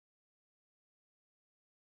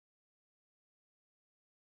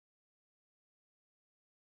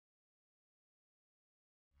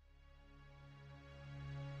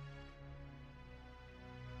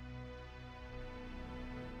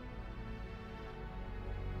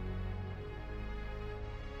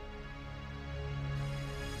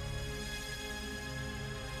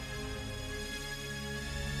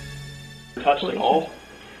touched at all.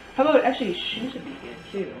 How about actually shoes would be good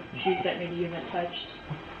too? Shoes that maybe you haven't touched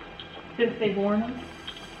since they've worn them?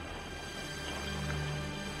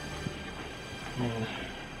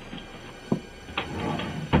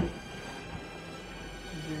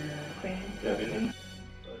 Yeah,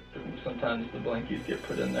 sometimes the blankies get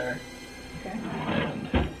put in there. Okay. And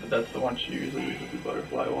that's the one she usually uses, the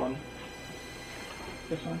butterfly one.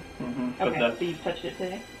 This one? Mm-hmm. Okay, so you touched it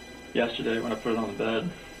today? Yesterday when I put it on the bed.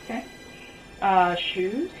 Okay.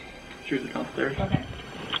 Shoes? Shoes are downstairs. Okay.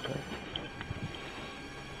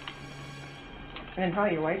 And then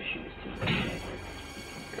probably your wife's shoes too. Okay.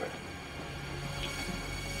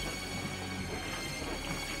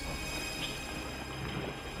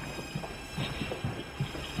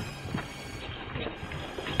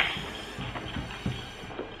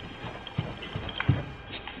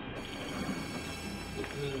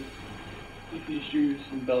 Shoes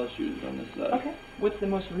and Bella's shoes on this side. Okay. What's the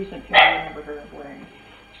most recent pair you remember her wearing?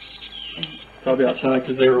 Probably outside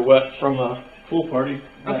because they were wet from a pool party.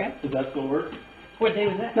 Okay. Does that still work? What day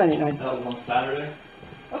was that? 99. That was on Saturday.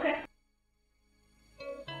 Okay.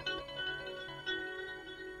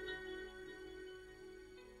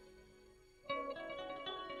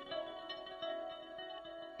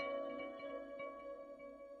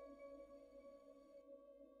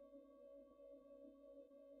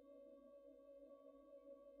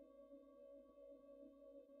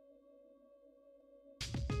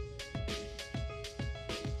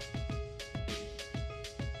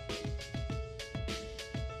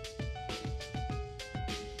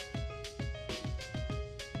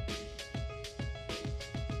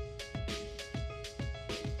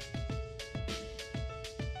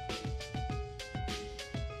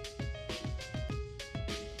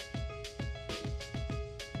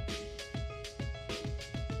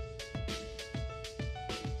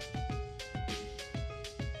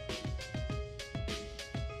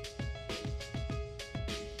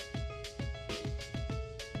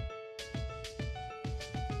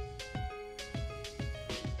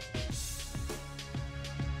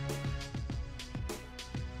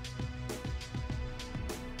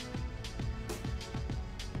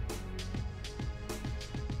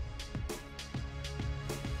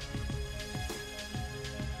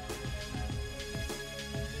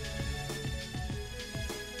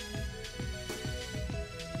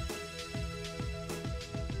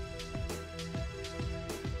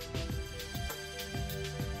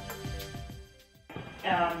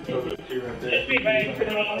 Just be ready for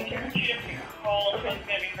the call. One's going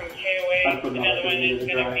to be from KOA, another one is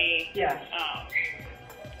going to be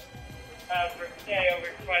for KO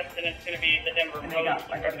request, and it's going to be the Denver Post. And they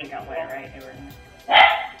got, everything got wet, right? They were in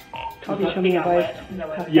I'll be showing you guys.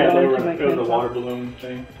 Yeah, they were. It was a water balloon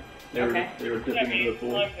thing. They were dipping into the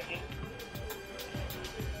pool.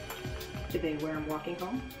 Did they wear them walking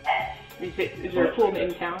home? Is there a pool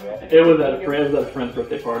in town? It was at a friend's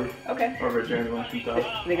birthday party. Okay. Over at Jeremy Lynch's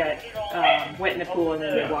house. They got wet in the pool and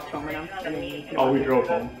then they walked home with them? And then we drove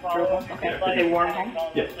home. Drove home? Okay. Did they warm home?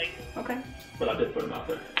 Yes. Okay. But I did put them out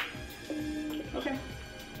there. Okay.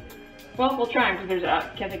 Well, we'll try them because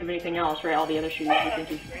can't think of anything else, right? All the other shoes you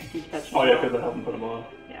think you've touched. Oh yeah, because I haven't put them on.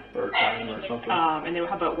 Yeah. Or time or something. And then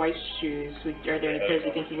how about Wife's shoes? Are there any pairs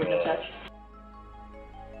you think you wouldn't have touched?